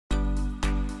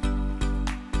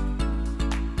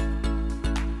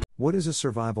What is a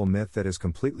survival myth that is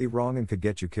completely wrong and could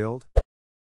get you killed?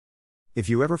 If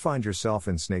you ever find yourself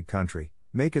in snake country,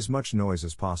 make as much noise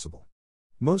as possible.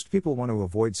 Most people want to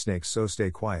avoid snakes, so stay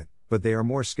quiet, but they are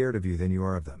more scared of you than you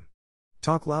are of them.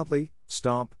 Talk loudly,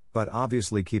 stomp, but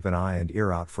obviously keep an eye and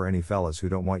ear out for any fellas who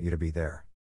don't want you to be there.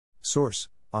 Source: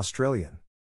 Australian.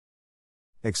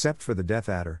 Except for the death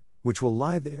adder, which will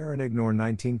lie there and ignore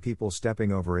 19 people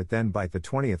stepping over it, then bite the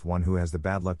 20th one who has the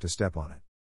bad luck to step on it.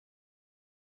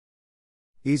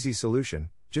 Easy solution: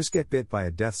 just get bit by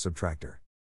a death subtractor.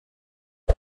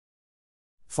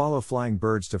 Follow flying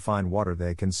birds to find water.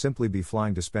 They can simply be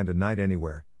flying to spend a night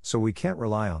anywhere, so we can't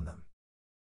rely on them.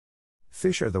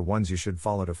 Fish are the ones you should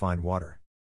follow to find water.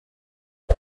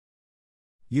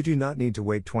 You do not need to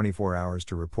wait 24 hours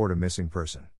to report a missing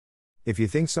person. If you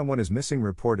think someone is missing,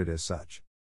 report it as such.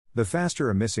 The faster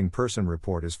a missing person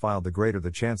report is filed, the greater the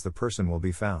chance the person will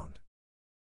be found.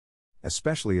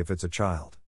 Especially if it's a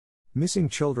child. Missing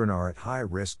children are at high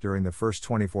risk during the first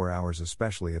 24 hours,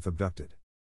 especially if abducted.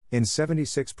 In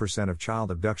 76% of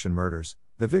child abduction murders,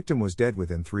 the victim was dead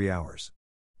within 3 hours.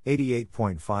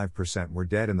 88.5% were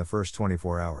dead in the first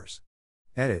 24 hours.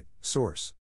 Edit: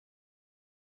 source.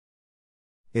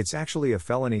 It's actually a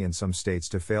felony in some states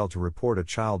to fail to report a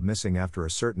child missing after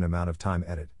a certain amount of time.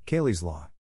 Edit: Cayley's Law.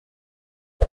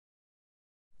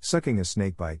 Sucking a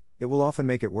snake bite, it will often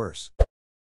make it worse.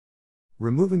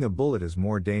 Removing a bullet is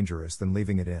more dangerous than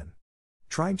leaving it in.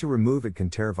 Trying to remove it can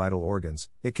tear vital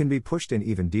organs, it can be pushed in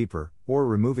even deeper, or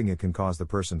removing it can cause the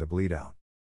person to bleed out.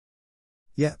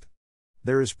 Yet,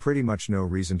 there is pretty much no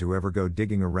reason to ever go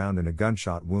digging around in a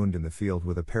gunshot wound in the field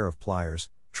with a pair of pliers,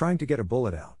 trying to get a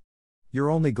bullet out. Your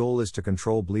only goal is to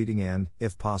control bleeding and,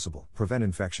 if possible, prevent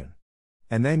infection.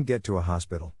 And then get to a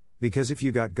hospital, because if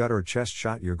you got gut or chest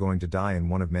shot, you're going to die in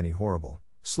one of many horrible,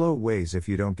 slow ways if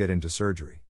you don't get into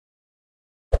surgery.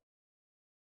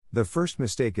 The first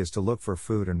mistake is to look for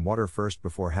food and water first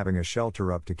before having a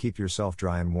shelter up to keep yourself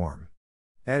dry and warm.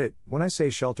 Edit: when I say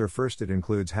shelter first, it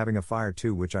includes having a fire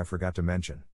too, which I forgot to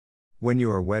mention. When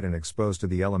you are wet and exposed to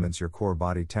the elements, your core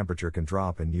body temperature can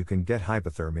drop and you can get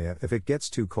hypothermia if it gets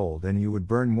too cold, and you would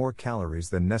burn more calories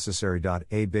than necessary.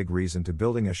 A big reason to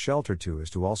building a shelter too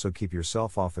is to also keep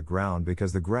yourself off the ground,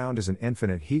 because the ground is an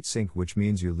infinite heat sink, which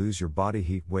means you lose your body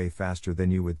heat way faster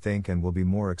than you would think and will be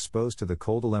more exposed to the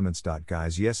cold elements.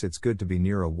 Guys, yes, it's good to be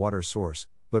near a water source,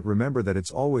 but remember that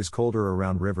it's always colder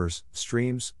around rivers,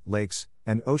 streams, lakes,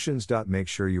 and oceans. Make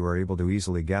sure you are able to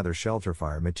easily gather shelter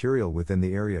fire material within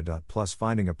the area. Plus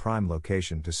finding a prime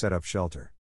location to set up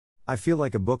shelter. I feel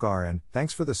like a book RN,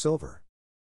 thanks for the silver.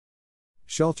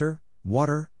 Shelter,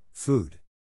 water, food.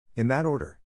 In that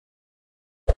order.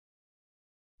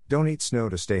 Don't eat snow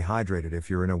to stay hydrated. If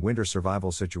you're in a winter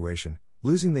survival situation,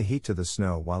 losing the heat to the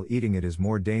snow while eating it is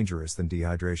more dangerous than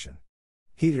dehydration.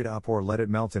 Heat it up or let it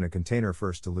melt in a container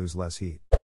first to lose less heat.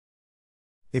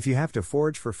 If you have to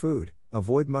forage for food,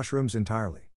 avoid mushrooms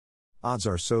entirely. Odds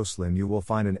are so slim you will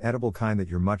find an edible kind that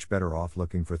you're much better off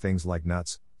looking for things like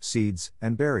nuts, seeds,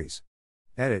 and berries.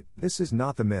 Edit: this is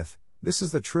not the myth, this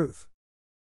is the truth.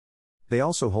 They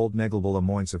also hold negligible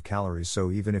amounts of calories,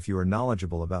 so even if you are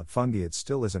knowledgeable about fungi, it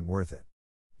still isn't worth it.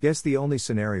 Guess the only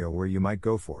scenario where you might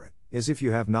go for it is if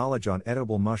you have knowledge on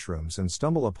edible mushrooms and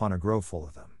stumble upon a grove full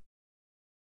of them.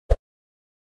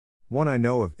 One I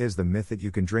know of is the myth that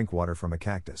you can drink water from a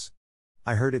cactus.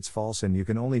 I heard it's false and you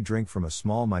can only drink from a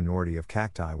small minority of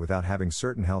cacti without having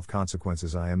certain health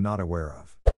consequences I am not aware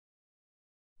of.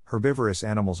 Herbivorous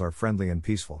animals are friendly and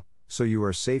peaceful, so you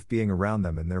are safe being around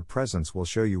them, and their presence will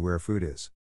show you where food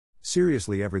is.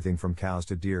 Seriously, everything from cows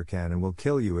to deer can and will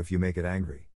kill you if you make it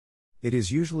angry. It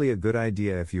is usually a good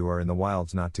idea if you are in the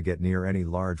wilds not to get near any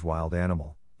large wild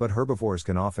animal, but herbivores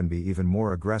can often be even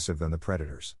more aggressive than the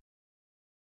predators.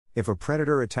 If a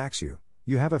predator attacks you,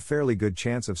 you have a fairly good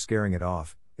chance of scaring it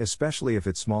off, especially if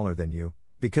it's smaller than you,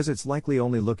 because it's likely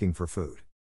only looking for food.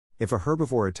 If a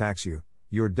herbivore attacks you,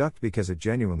 you're ducked because it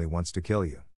genuinely wants to kill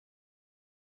you.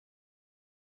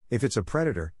 If it's a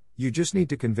predator, you just need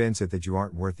to convince it that you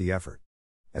aren't worth the effort.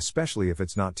 Especially if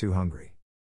it's not too hungry.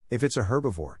 If it's a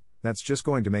herbivore, that's just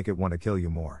going to make it want to kill you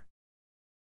more.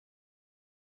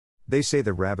 They say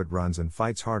the rabbit runs and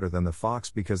fights harder than the fox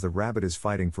because the rabbit is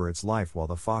fighting for its life while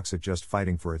the fox is just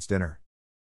fighting for its dinner.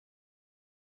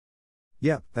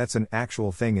 Yep, that's an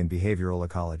actual thing in behavioral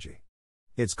ecology.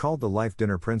 It's called the life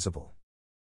dinner principle.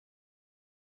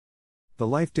 The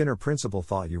life dinner principle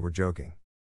thought you were joking.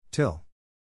 Till.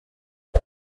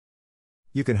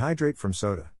 You can hydrate from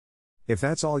soda. If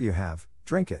that's all you have,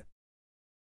 drink it.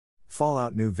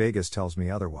 Fallout New Vegas tells me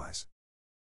otherwise.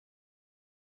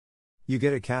 You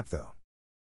get a cap though.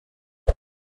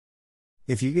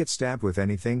 If you get stabbed with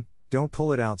anything, don't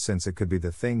pull it out since it could be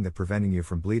the thing that preventing you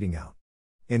from bleeding out.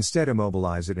 Instead,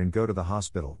 immobilize it and go to the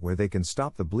hospital where they can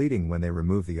stop the bleeding when they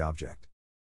remove the object.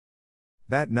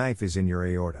 That knife is in your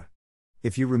aorta.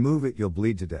 If you remove it, you'll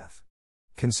bleed to death.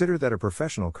 Consider that a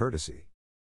professional courtesy.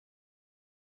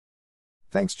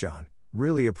 Thanks, John.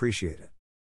 Really appreciate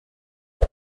it.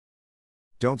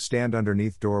 Don't stand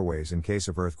underneath doorways in case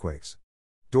of earthquakes.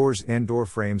 Doors and door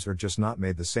frames are just not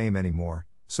made the same anymore,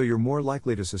 so you're more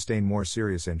likely to sustain more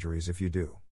serious injuries if you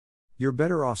do. You're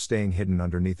better off staying hidden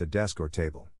underneath a desk or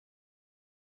table.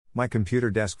 My computer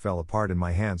desk fell apart in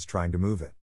my hands trying to move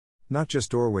it. Not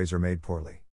just doorways are made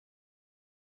poorly.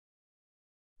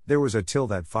 There was a till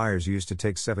that fires used to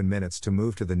take 7 minutes to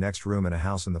move to the next room in a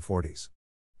house in the 40s.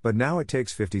 But now it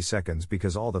takes 50 seconds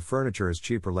because all the furniture is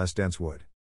cheap or less dense wood.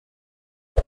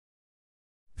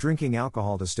 Drinking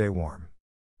alcohol to stay warm.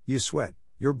 You sweat,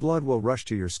 your blood will rush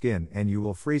to your skin and you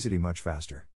will freeze it much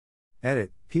faster.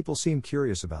 Edit, people seem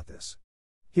curious about this.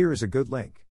 Here is a good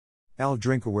link.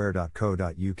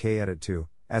 aldrinkaware.co.uk Edit 2,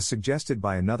 as suggested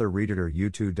by another Redditor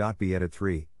u2.b Edit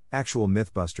 3, actual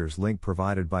Mythbusters link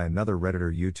provided by another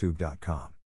Redditor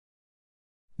youtube.com.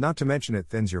 Not to mention it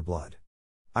thins your blood.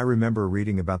 I remember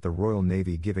reading about the Royal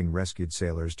Navy giving rescued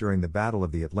sailors during the Battle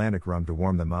of the Atlantic rum to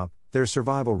warm them up. Their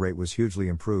survival rate was hugely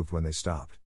improved when they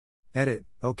stopped. Edit,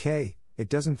 okay, it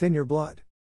doesn't thin your blood.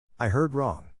 I heard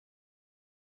wrong.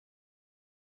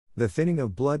 The thinning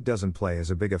of blood doesn't play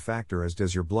as big a factor as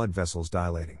does your blood vessels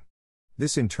dilating.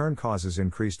 This in turn causes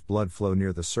increased blood flow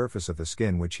near the surface of the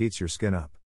skin, which heats your skin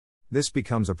up. This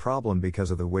becomes a problem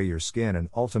because of the way your skin and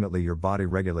ultimately your body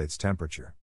regulates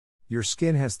temperature. Your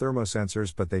skin has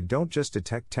thermosensors, but they don't just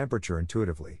detect temperature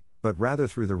intuitively, but rather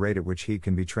through the rate at which heat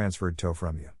can be transferred to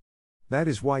from you. That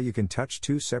is why you can touch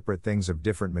two separate things of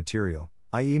different material,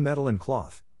 i.e. metal and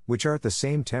cloth, which are at the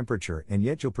same temperature and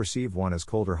yet you'll perceive one as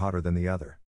cold or hotter than the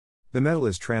other. The metal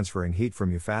is transferring heat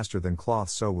from you faster than cloth,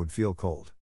 so would feel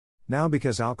cold. Now,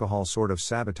 because alcohol sort of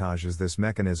sabotages this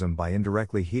mechanism by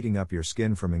indirectly heating up your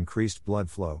skin from increased blood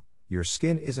flow, your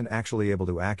skin isn't actually able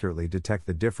to accurately detect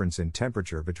the difference in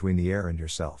temperature between the air and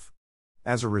yourself.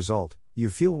 As a result, you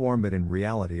feel warm but in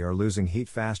reality are losing heat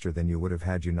faster than you would have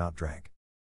had you not drank.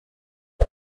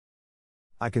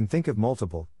 I can think of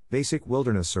multiple. Basic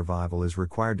wilderness survival is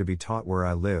required to be taught where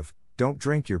I live. Don't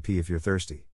drink your pee if you're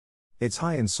thirsty. It's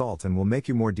high in salt and will make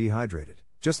you more dehydrated,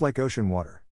 just like ocean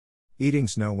water. Eating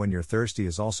snow when you're thirsty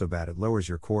is also bad. It lowers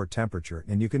your core temperature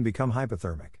and you can become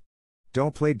hypothermic.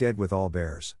 Don't play dead with all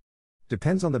bears.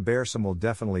 Depends on the bear, some will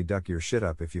definitely duck your shit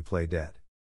up if you play dead.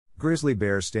 Grizzly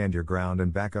bears stand your ground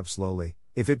and back up slowly.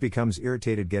 If it becomes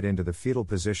irritated, get into the fetal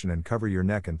position and cover your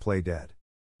neck and play dead.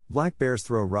 Black bears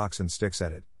throw rocks and sticks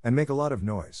at it, and make a lot of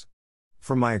noise.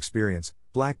 From my experience,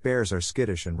 black bears are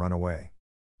skittish and run away.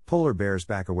 Polar bears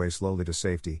back away slowly to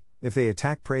safety. If they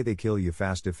attack prey, they kill you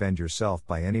fast. Defend yourself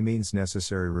by any means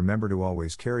necessary. Remember to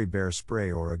always carry bear spray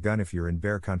or a gun if you're in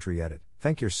bear country. Edit,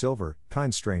 thank your silver,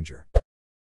 kind stranger.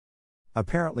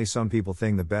 Apparently some people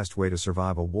think the best way to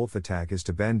survive a wolf attack is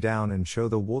to bend down and show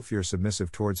the wolf you're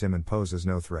submissive towards him and pose as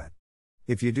no threat.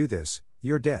 If you do this,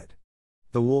 you're dead.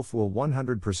 The wolf will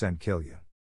 100% kill you.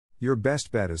 Your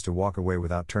best bet is to walk away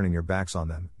without turning your backs on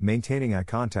them, maintaining eye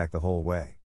contact the whole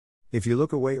way. If you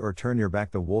look away or turn your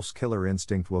back, the wolf's killer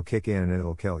instinct will kick in and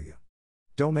it'll kill you.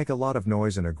 Don't make a lot of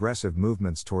noise and aggressive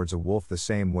movements towards a wolf the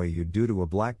same way you do to a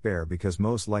black bear, because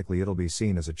most likely it'll be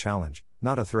seen as a challenge,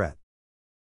 not a threat.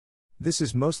 This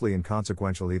is mostly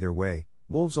inconsequential either way.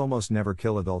 Wolves almost never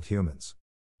kill adult humans.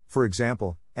 For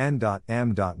example,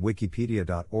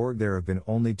 n.m.wikipedia.org, there have been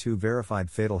only 2 verified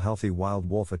fatal healthy wild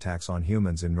wolf attacks on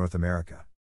humans in North America.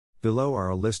 Below are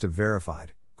a list of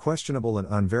verified, questionable and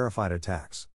unverified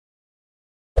attacks.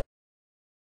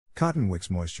 Cotton wicks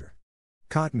moisture.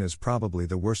 Cotton is probably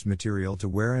the worst material to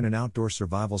wear in an outdoor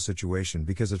survival situation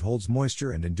because it holds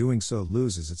moisture and in doing so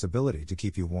loses its ability to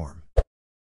keep you warm.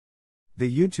 The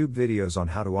YouTube videos on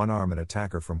how to unarm an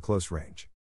attacker from close range.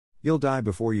 You'll die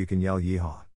before you can yell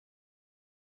yeehaw.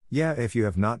 Yeah, if you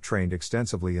have not trained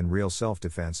extensively in real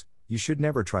self-defense, you should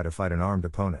never try to fight an armed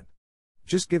opponent.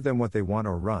 Just give them what they want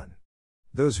or run.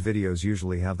 Those videos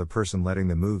usually have the person letting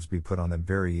the moves be put on them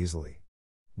very easily.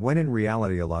 When in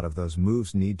reality a lot of those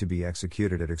moves need to be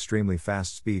executed at extremely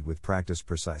fast speed with practiced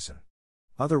precision.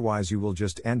 Otherwise you will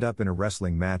just end up in a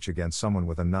wrestling match against someone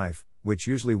with a knife, which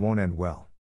usually won't end well.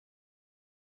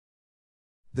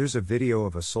 There's a video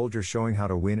of a soldier showing how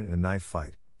to win in a knife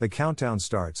fight. The countdown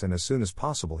starts and as soon as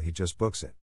possible he just books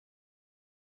it.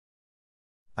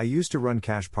 I used to run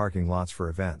cash parking lots for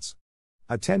events.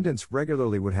 Attendants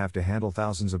regularly would have to handle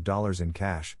thousands of dollars in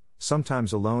cash,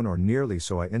 sometimes alone or nearly,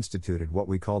 so I instituted what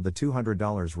we called the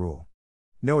 $200 rule.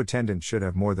 No attendant should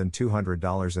have more than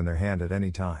 $200 in their hand at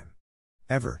any time.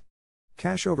 Ever.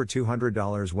 Cash over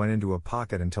 $200 went into a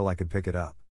pocket until I could pick it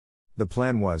up. The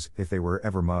plan was, if they were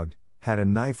ever mugged, had a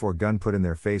knife or gun put in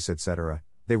their face, etc.,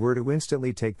 they were to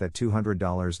instantly take that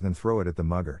 $200, then throw it at the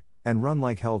mugger, and run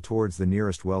like hell towards the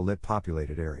nearest well-lit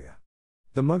populated area.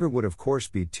 The mugger would of course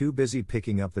be too busy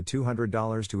picking up the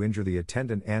 $200 to injure the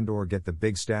attendant and/or get the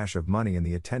big stash of money in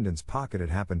the attendant's pocket. It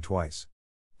happened twice.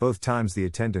 Both times the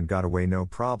attendant got away no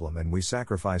problem, and we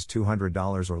sacrificed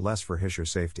 $200 or less for his or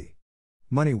safety.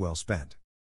 Money well spent.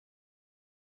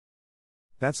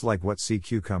 That's like what sea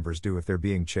cucumbers do if they're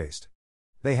being chased.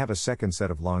 They have a second set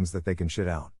of lungs that they can shit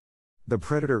out. The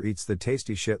predator eats the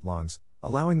tasty shit lungs,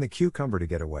 allowing the cucumber to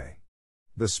get away.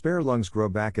 The spare lungs grow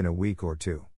back in a week or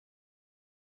two.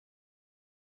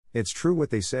 It's true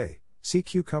what they say, sea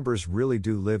cucumbers really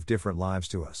do live different lives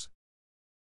to us.